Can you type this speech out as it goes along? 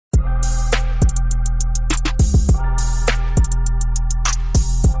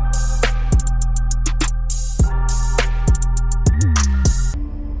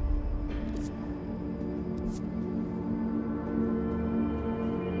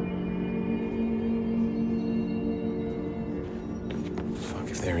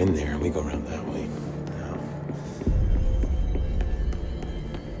If they're in there, we go around that way. Now.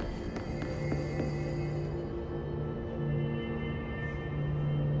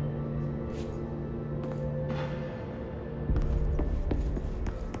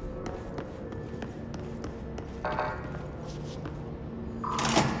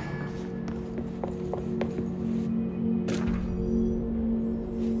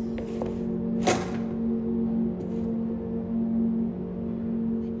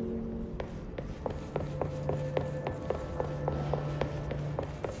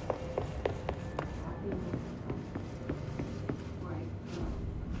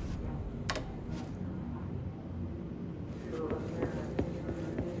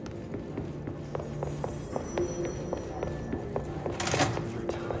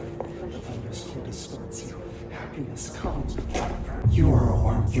 You are a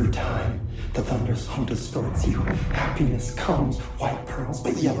worm through time. The thunder's home distorts you. Happiness comes, white pearls,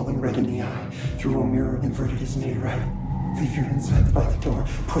 but yellow and red in the eye. Through a mirror inverted is made right. Leave your insides by the door.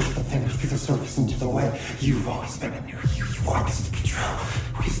 Push the fingers through the surface into the wet. You've always been a new you. You want us to control.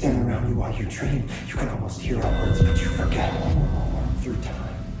 We stand around you while you dream. You can almost hear our words, but you forget. Through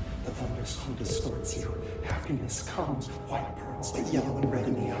time, the thunder's home distorts you. Happiness comes, white pearls, but yellow and red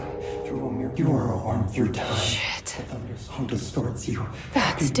in the eye. Through a mirror, you are a worm through time. Shit. The thunder's home distorts you.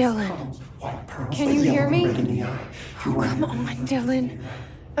 That's Dylan. Comes, white pearls, Can but you yellow hear me? and red in the eye. Oh, come on, Dylan.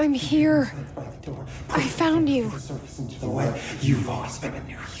 I'm here. I found you. You've always been a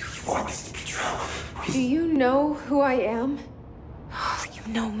new you. You want us to be true. Do you know who I am? Oh,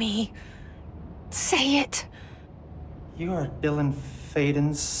 you know me. Say it. You are Dylan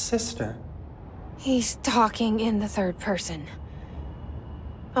Faden's sister. He's talking in the third person.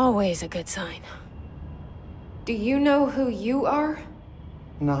 Always a good sign. Do you know who you are?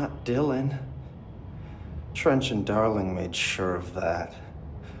 Not Dylan. Trench and Darling made sure of that.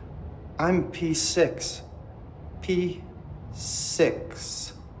 I'm P6.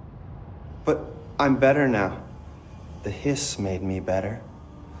 P6. But I'm better now. The hiss made me better.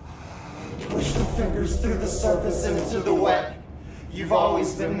 Push the fingers through the surface into the wet. You've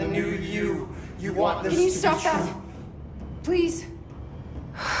always been the new you. You want this to be true. Can you stop that? Please?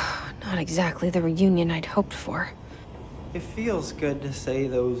 Not exactly the reunion I'd hoped for. It feels good to say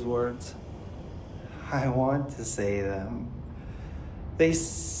those words. I want to say them. They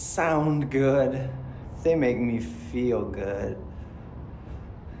sound good. They make me feel good.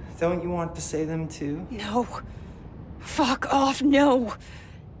 Don't you want to say them too? No. Fuck off, no.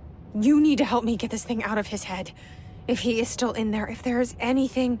 You need to help me get this thing out of his head. If he is still in there, if there is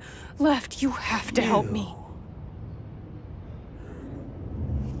anything left, you have to help me.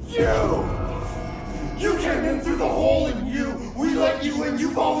 You came in through the hole in you. We let you in.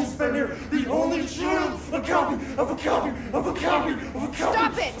 You've always been here. The only true. A copy of a copy of a copy of a copy.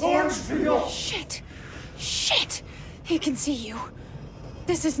 Stop it! Orange peel. Shit. Shit. He can see you.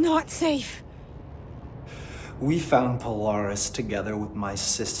 This is not safe. We found Polaris together with my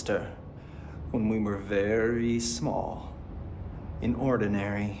sister when we were very small, in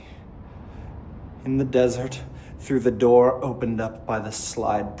Ordinary, in the desert, through the door opened up by the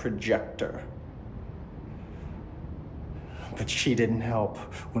slide projector. But she didn't help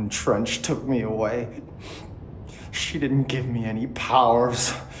when Trench took me away. She didn't give me any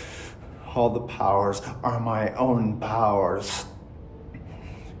powers. All the powers are my own powers.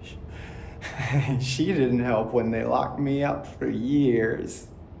 She didn't help when they locked me up for years.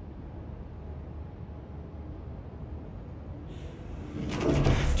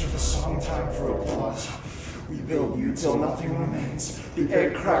 After the song time for applause, we build you till nothing remains. The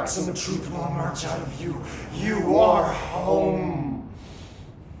egg cracks and the truth will emerge out of you. You are home.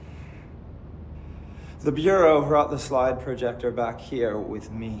 The Bureau brought the slide projector back here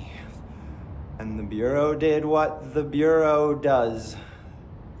with me. And the Bureau did what the Bureau does.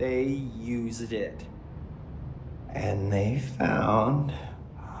 They used it. And they found...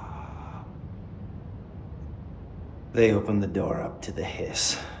 They opened the door up to the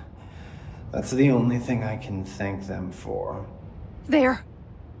hiss. That's the only thing I can thank them for. There.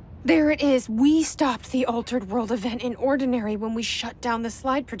 There it is. We stopped the Altered World event in Ordinary when we shut down the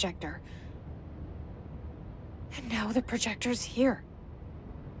slide projector. And now the projector's here.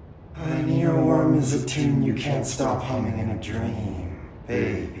 An earworm is a tune you can't stop humming in a dream.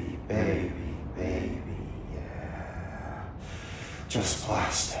 Baby, baby, baby, yeah. Just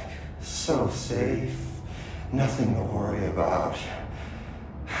plastic. So safe. Nothing to worry about.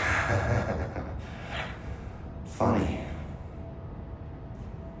 Funny.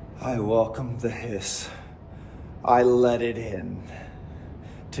 I welcomed the hiss. I let it in.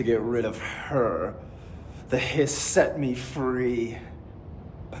 To get rid of her. The hiss set me free.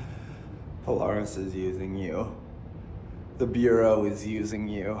 Polaris is using you. The Bureau is using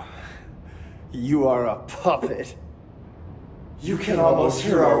you. You are a puppet. You can almost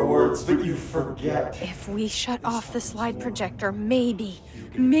hear our words, but you forget. If we shut off the slide projector, maybe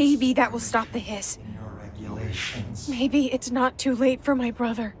that will stop the hiss. Your regulations. Maybe it's not too late for my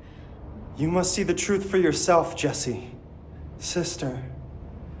brother. You must see the truth for yourself, Jesse. Sister.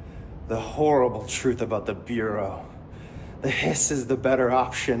 The horrible truth about the Bureau. The hiss is the better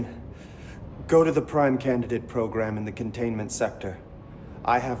option. Go to the Prime Candidate program in the Containment sector.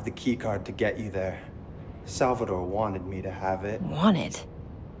 I have the keycard to get you there. Salvador wanted me to have it. Wanted?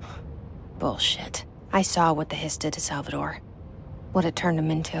 Bullshit. I saw what the hiss did to Salvador. What it turned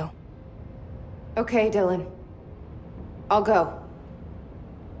him into. Okay, Dylan. I'll go.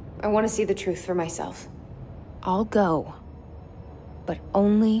 I want to see the truth for myself. I'll go. But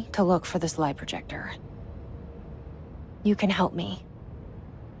only to look for the slide projector. You can help me.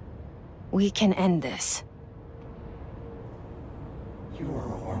 We can end this. You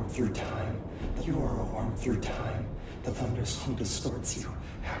are a worm through time. You are a worm through time. The thunderstorm distorts you.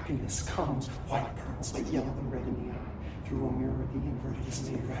 Happiness comes, white pearls, but yellow and red in the eye. Through a mirror, the inverted is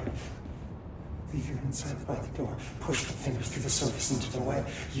made right. Leave your insides by the door. Push the fingers through the surface into the way.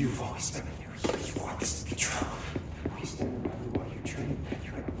 You've always been here. You want this to be true. We stand around you while you dream.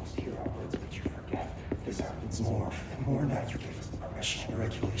 You can almost hear our words, but you forget. This happens more and more now. You gave us the permission and the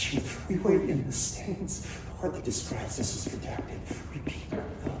regulations. We wait in the stands. The word that describes this is redacted. Repeat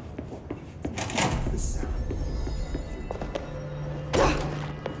the sound.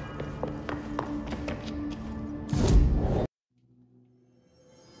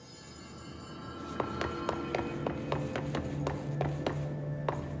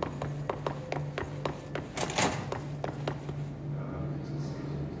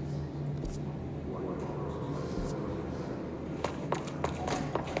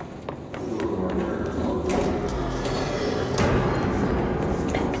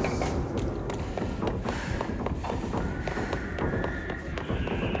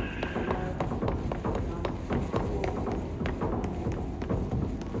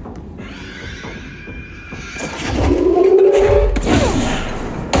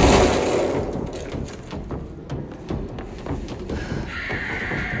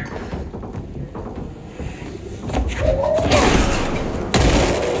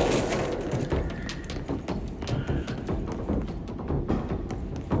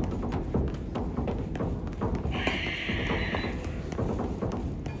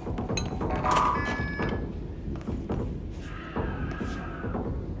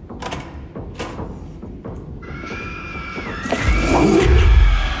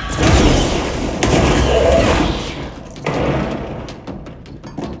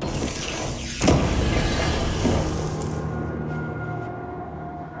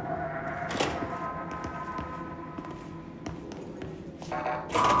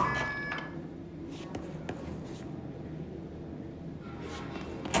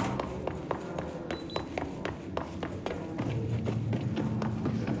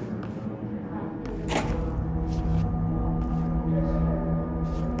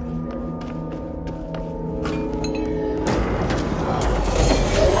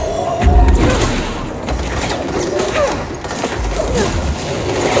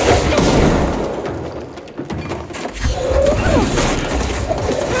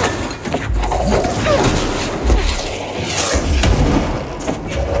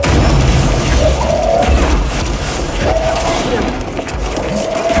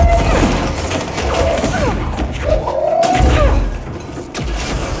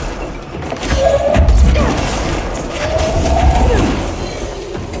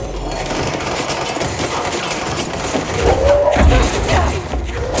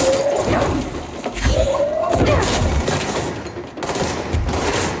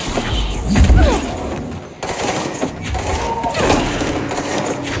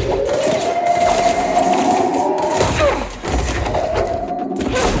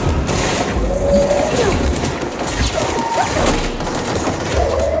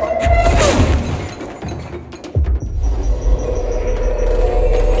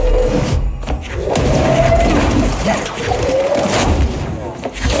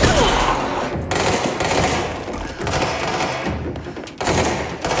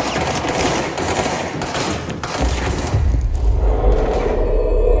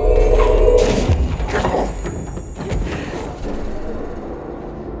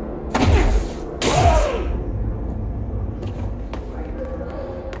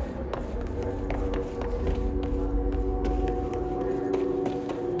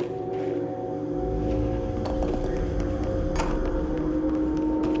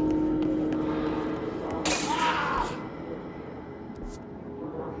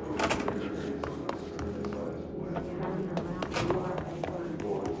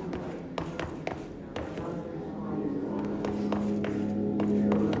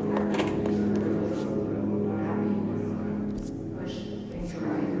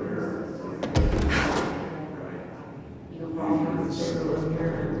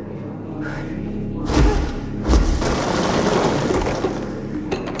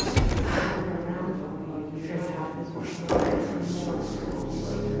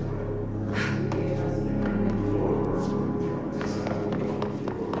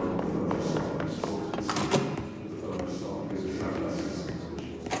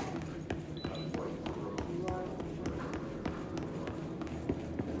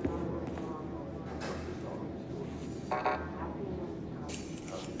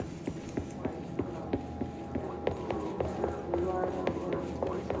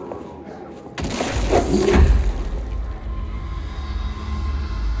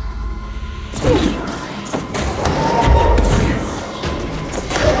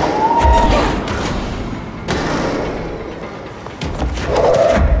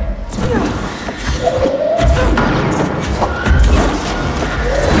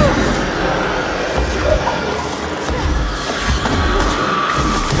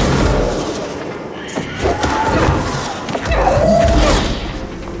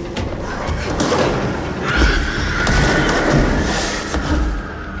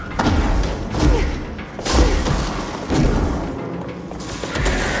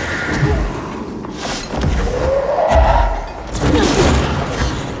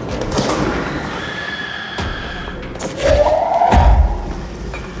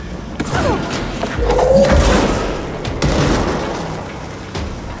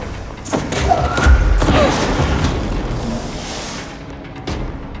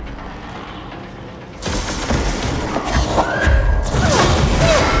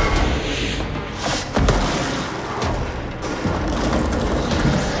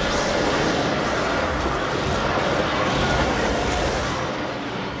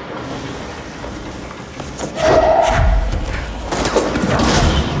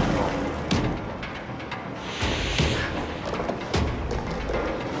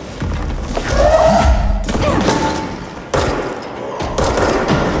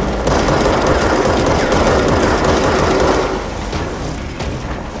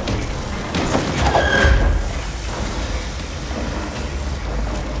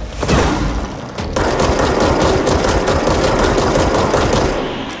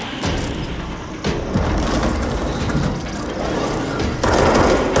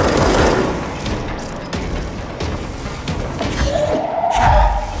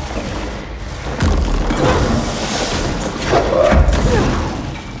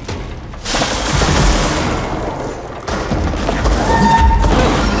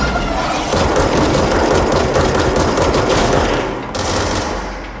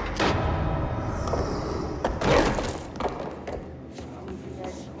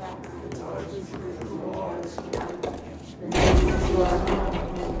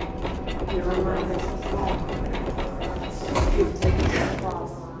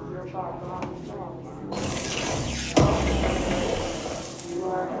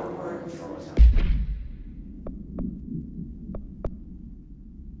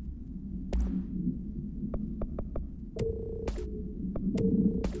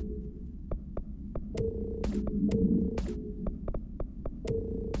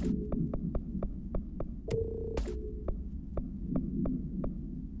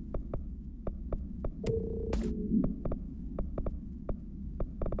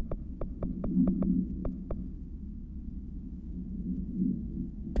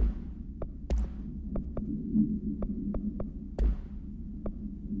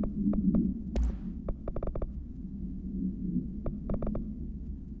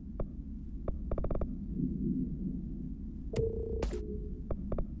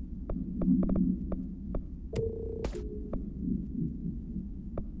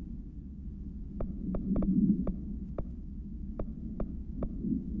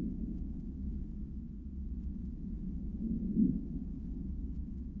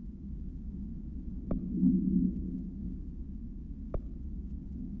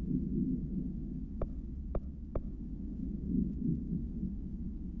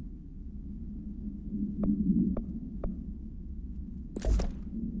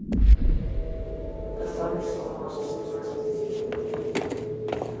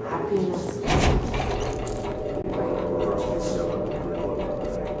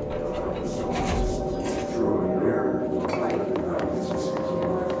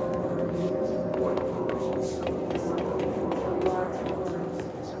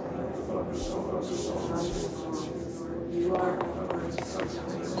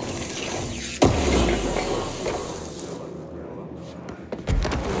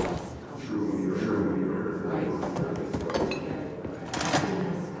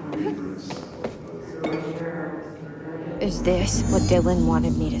 Is this what Dylan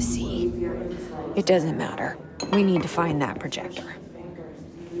wanted me to see? It doesn't matter. We need to find that projector.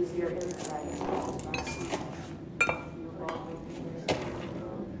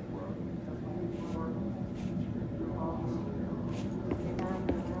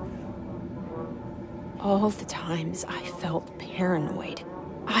 All the times I felt paranoid,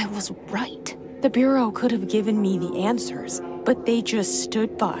 I was right. The Bureau could have given me the answers, but they just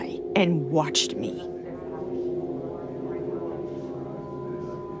stood by and watched me.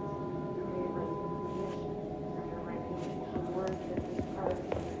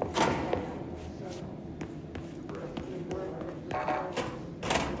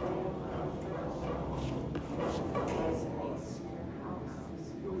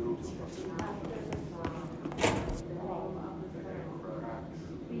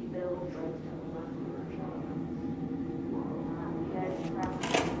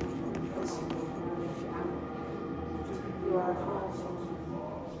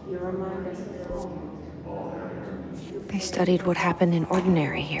 They studied what happened in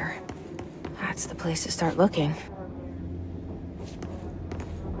Ordinary here. That's the place to start looking.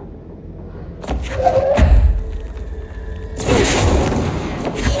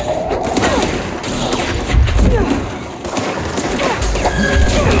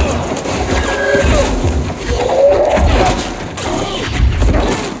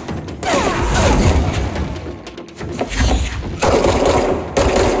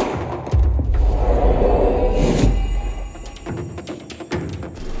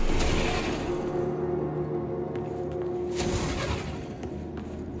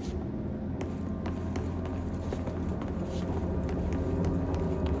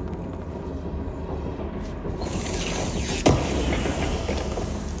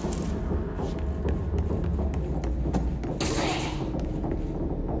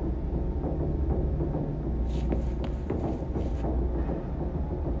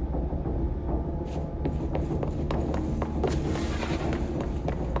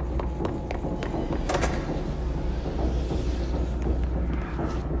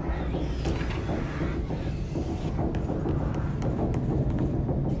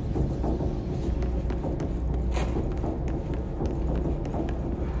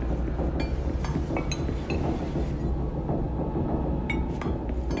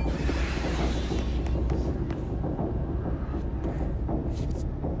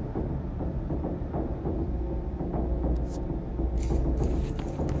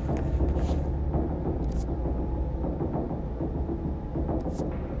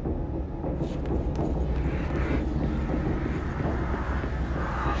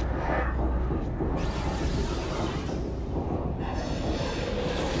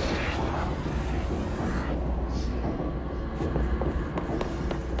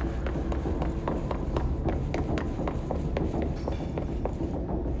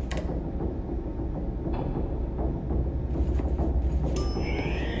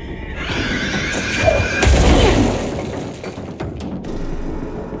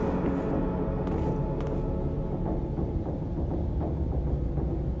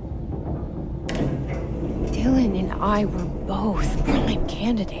 Faden and I were both prime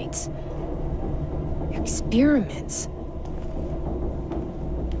candidates. Experiments.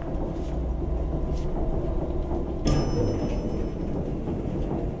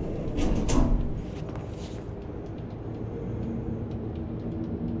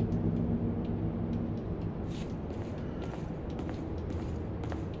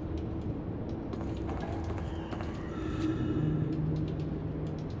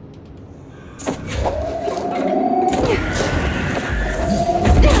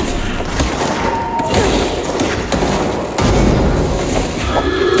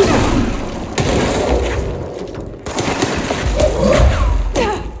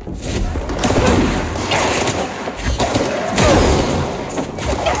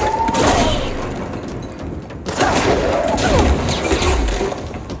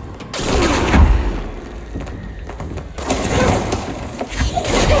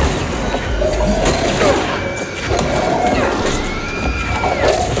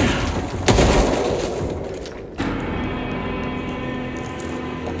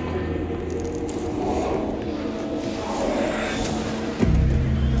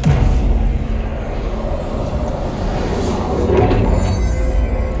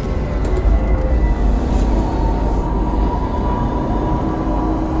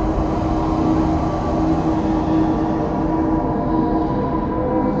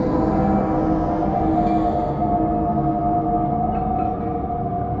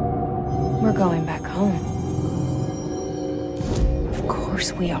 We're going back home. Of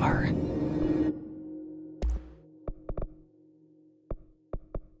course we are.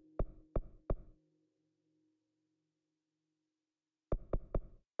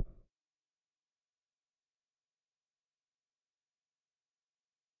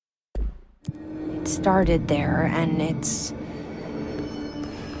 It started there, and it's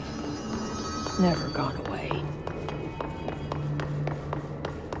never gone away.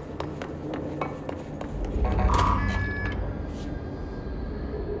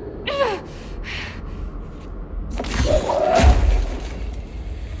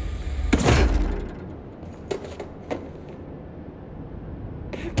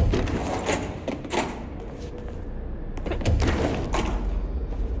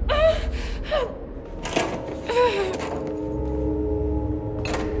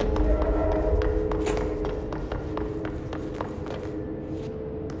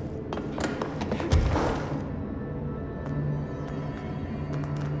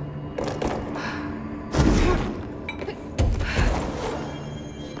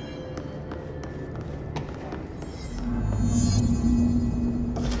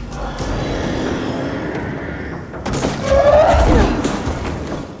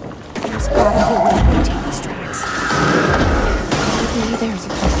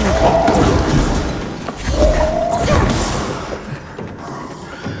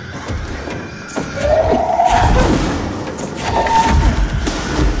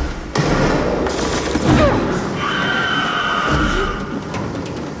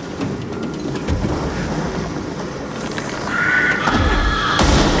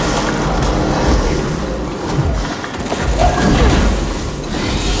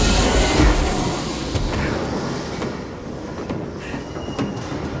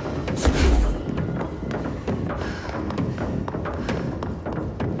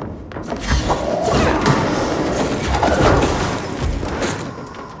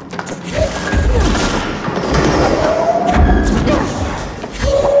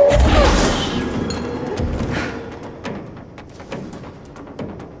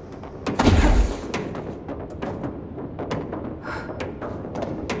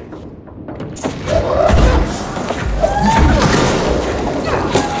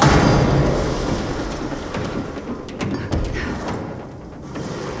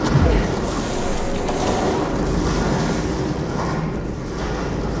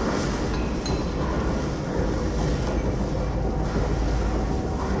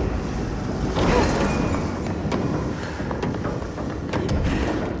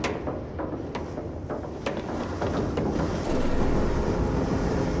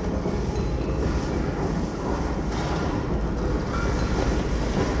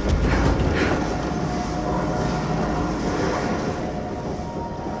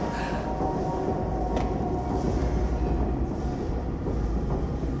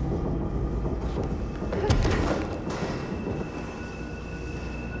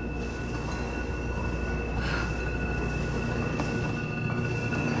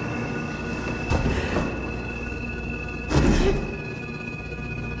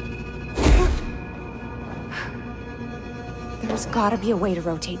 There's gotta be a way to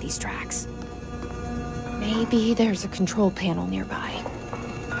rotate these tracks. Maybe there's a control panel nearby.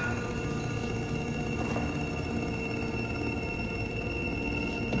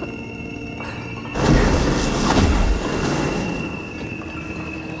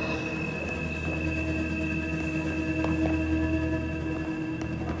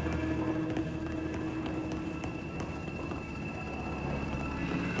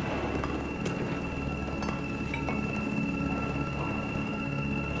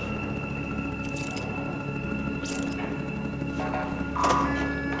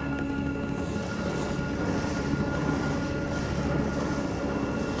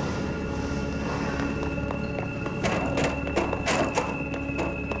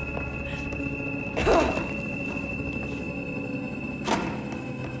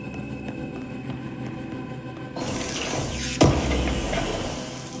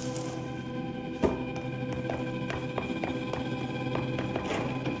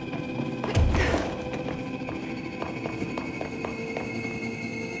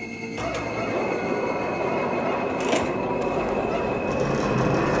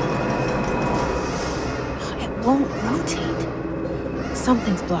 Won't rotate.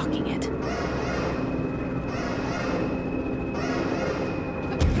 Something's blocking it.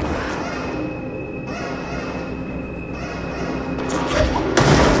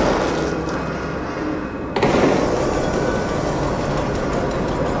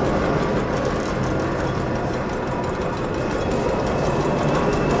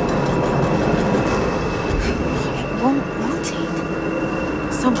 It won't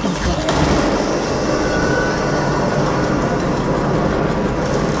rotate. Something's blocking it.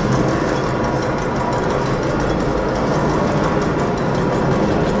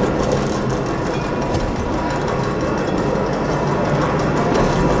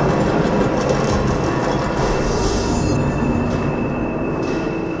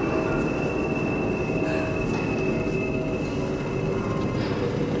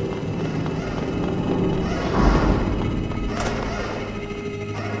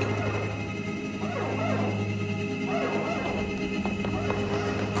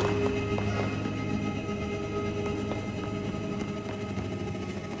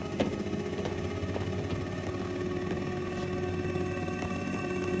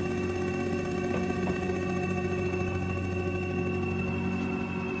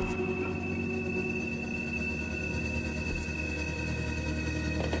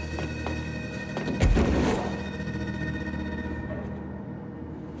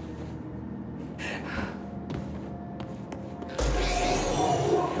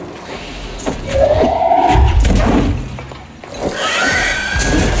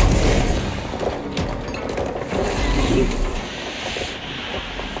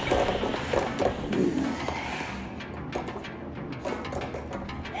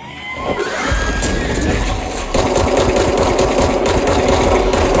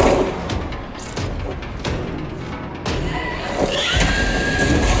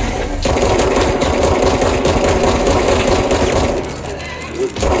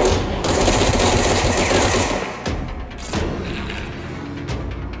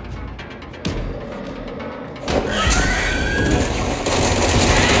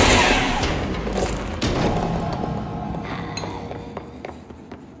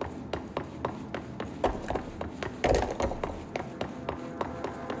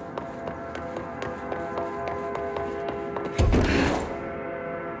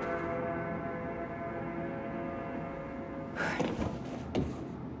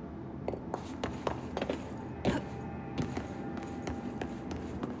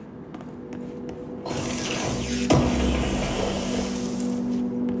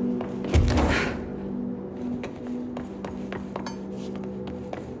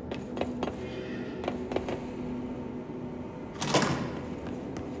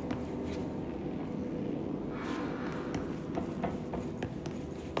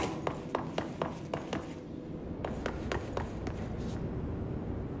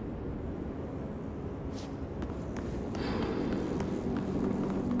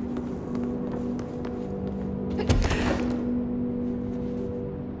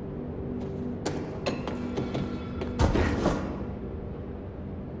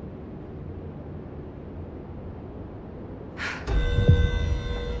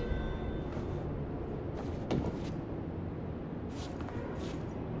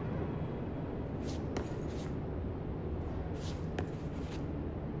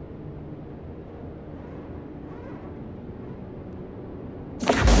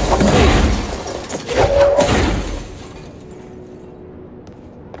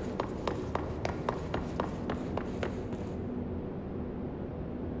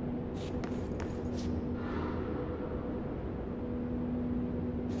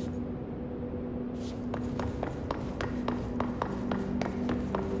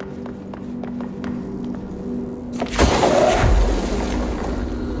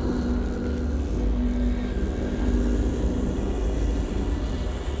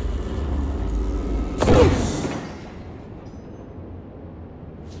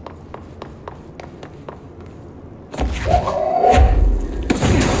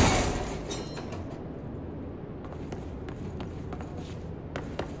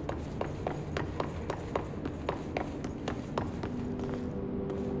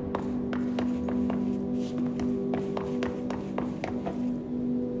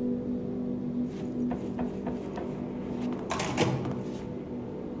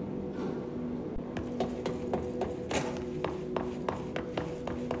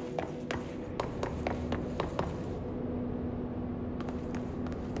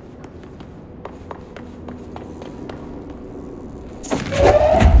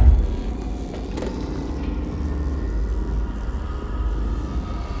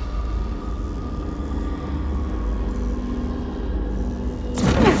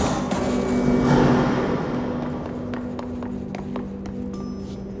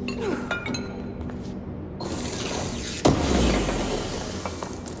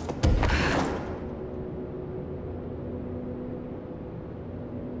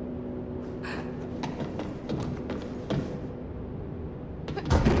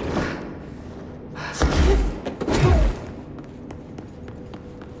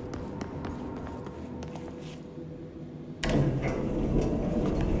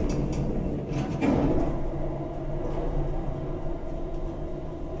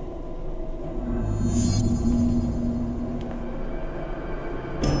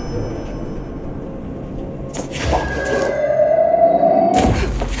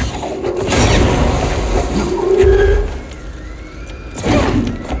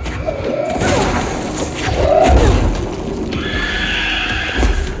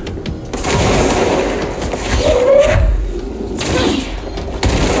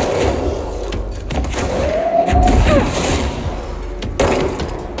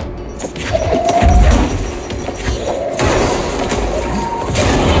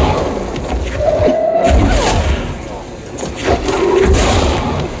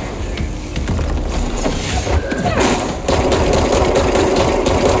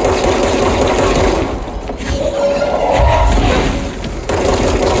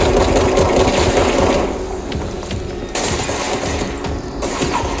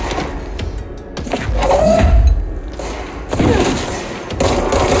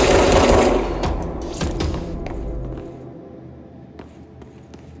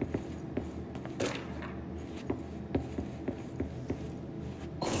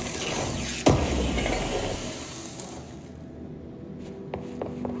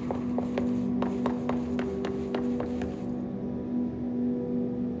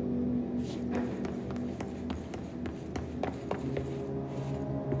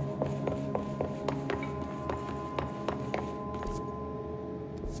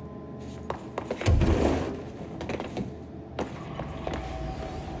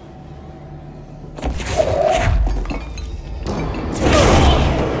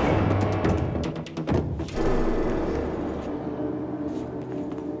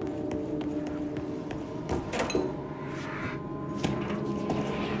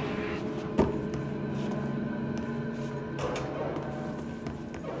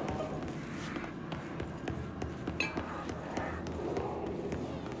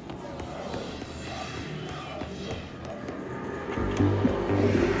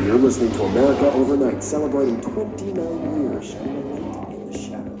 listening to America Overnight, celebrating 29 years in the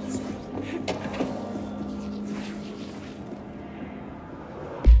shadows.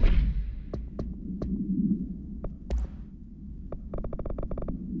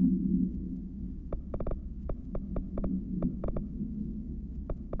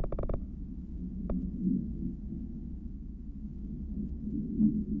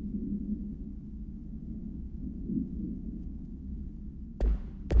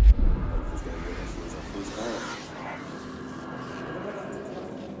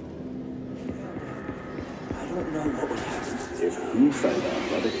 You find out,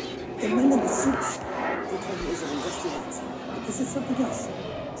 brother. The men in the suits. They told me it was an adulterates. But this is something else.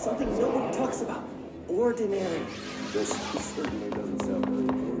 Something no one talks about. Ordinary. This certainly doesn't sound very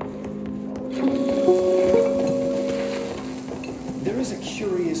good. There is a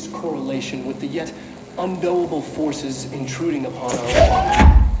curious correlation with the yet unknowable forces intruding upon our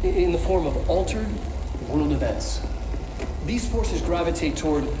world in the form of altered world events. These forces gravitate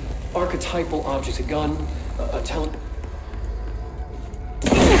toward archetypal objects, a gun, a talent.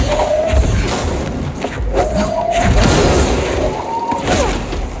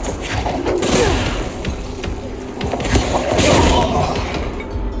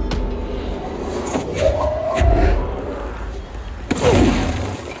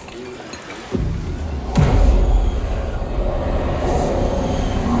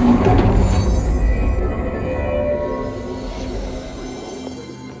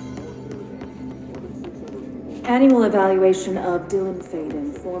 Annual evaluation of Dylan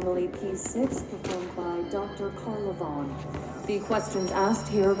Faden, formerly P6, performed by Dr. Carla Vaughn. The questions asked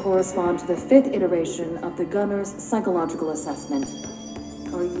here correspond to the 5th iteration of the Gunner's psychological assessment.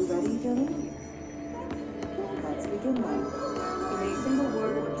 Are you ready, Dylan? Let's begin then. In a single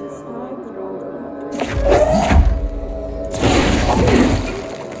word, describe the world around you.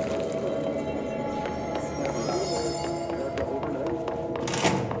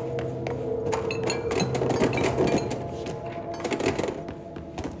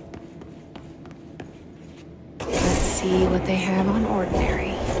 See what they have on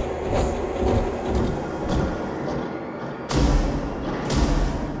ordinary.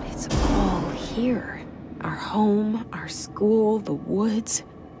 It's all here. Our home, our school, the woods,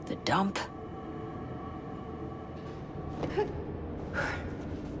 the dump.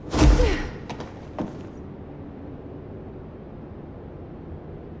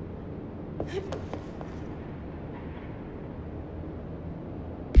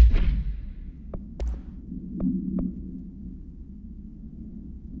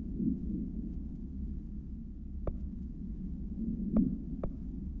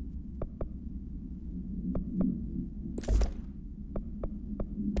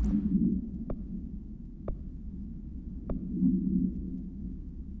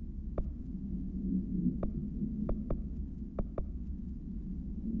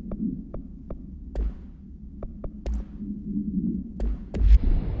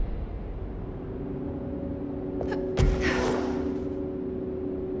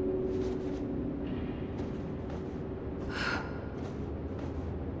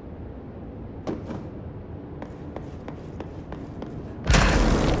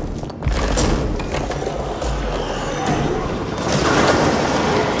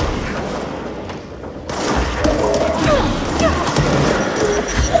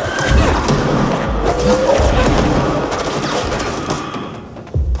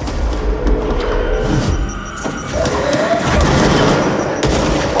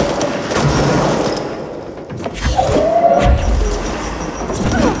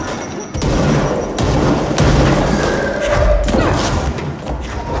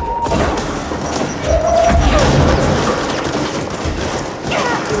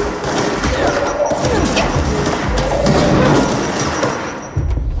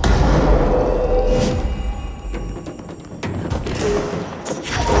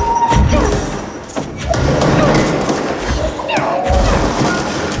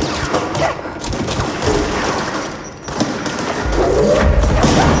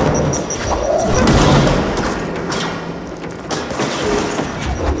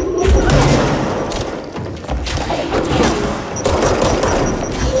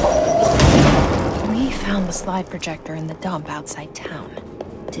 Slide projector in the dump outside town.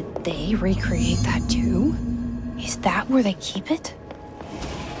 Did they recreate that too? Is that where they keep it?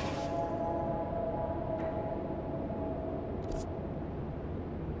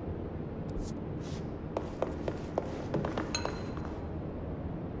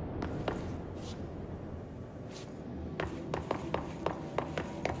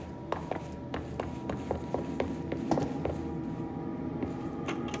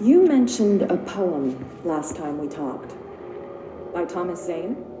 You mentioned a poem last time we talked. By Thomas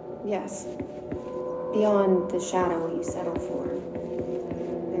Zane? Yes. Beyond the shadow you settle for,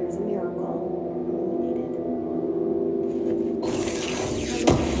 there's a miracle needed.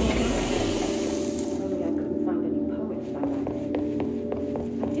 Sorry, I couldn't find any poets by that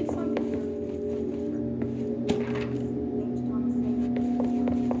name. I did find a named Thomas Zane.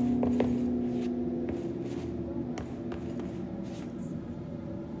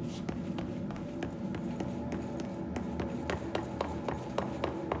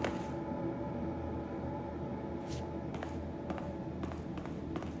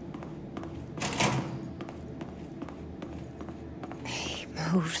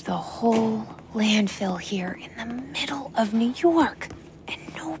 Moved the whole landfill here in the middle of New York, and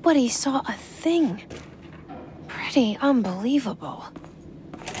nobody saw a thing. Pretty unbelievable.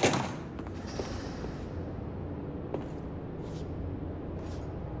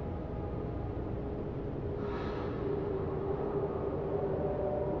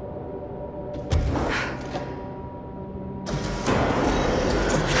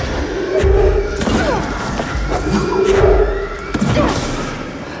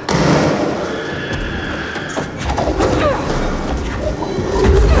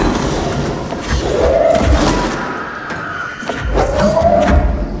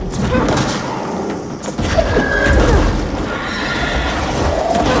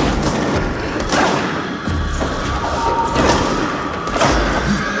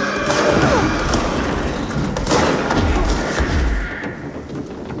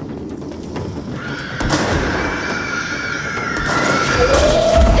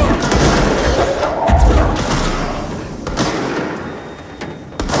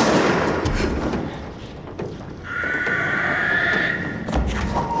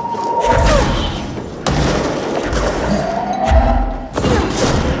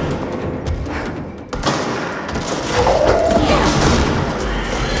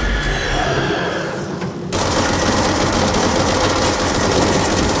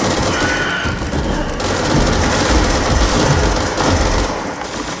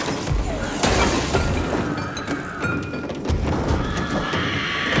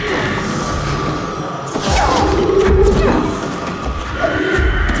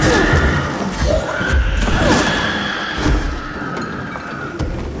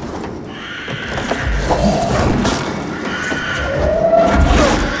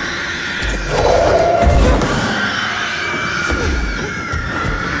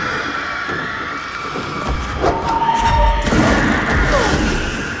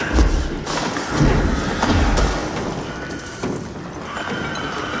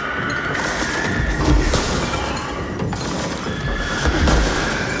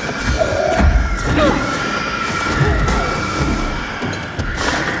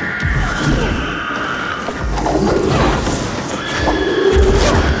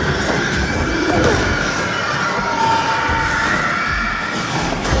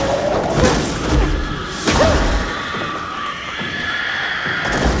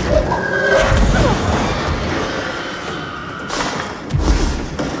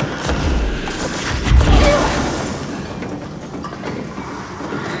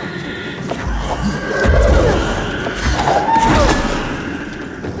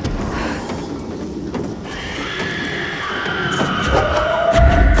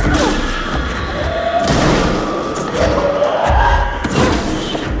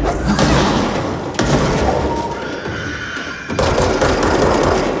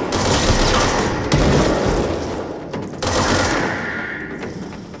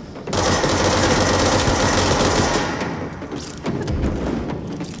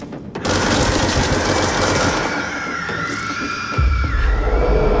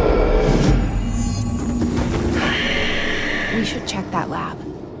 that lab.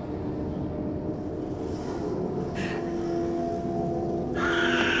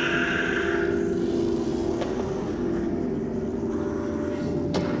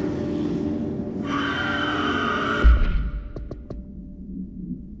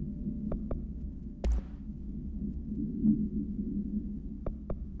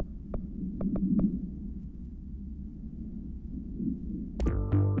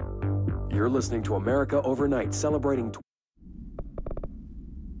 You're listening to America Overnight, celebrating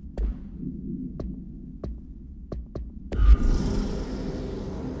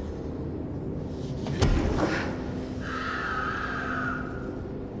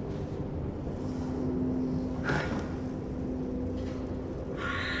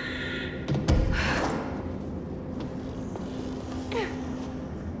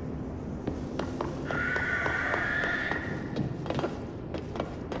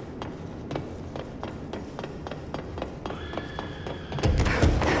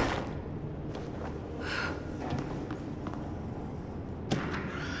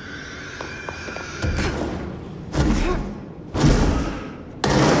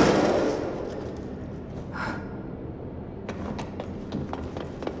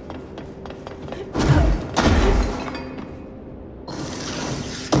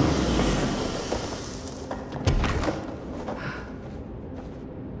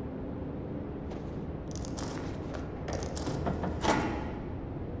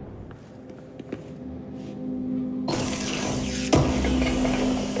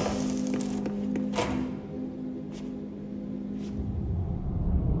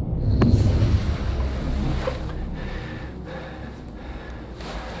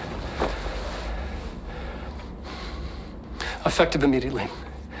Effective immediately.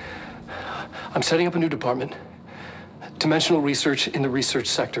 I'm setting up a new department. Dimensional research in the research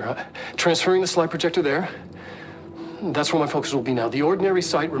sector. Transferring the slide projector there. That's where my focus will be now. The ordinary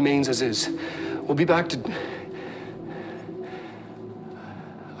site remains as is. We'll be back to...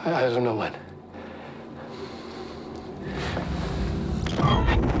 I don't know when.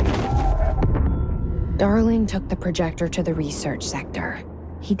 Darling took the projector to the research sector.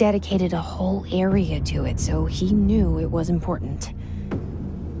 He dedicated a whole area to it, so he knew it was important.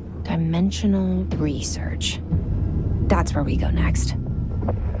 Dimensional research. That's where we go next.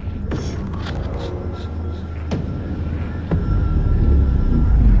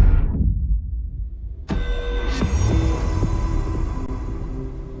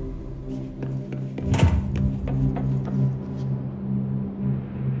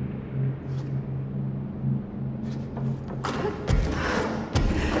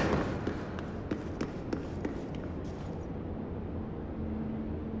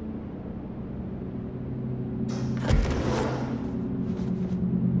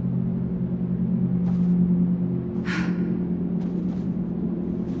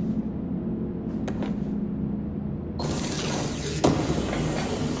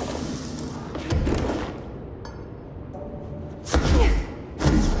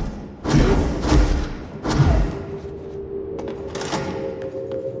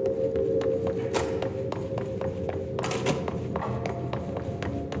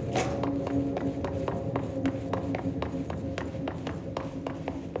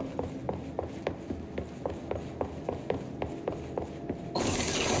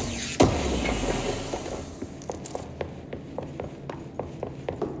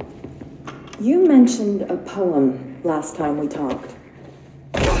 You mentioned a poem last time we talked.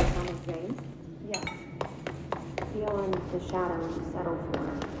 Yes. Beyond the shadow you settle for,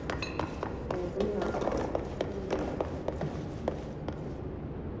 there's a miracle.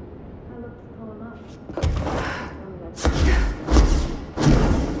 I looked the poem up.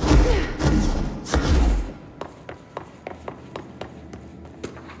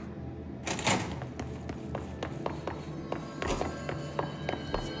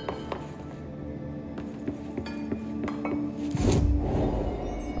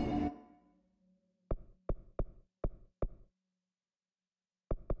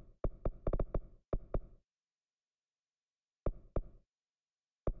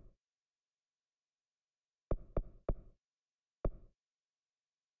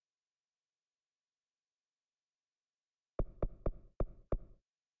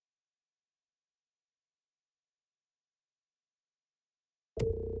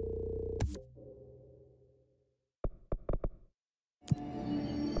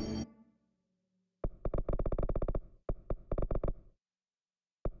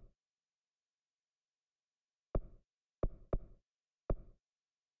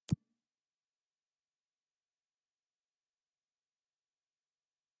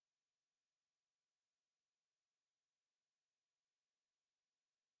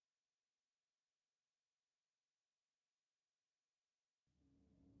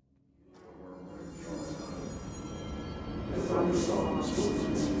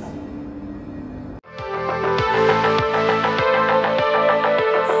 Songs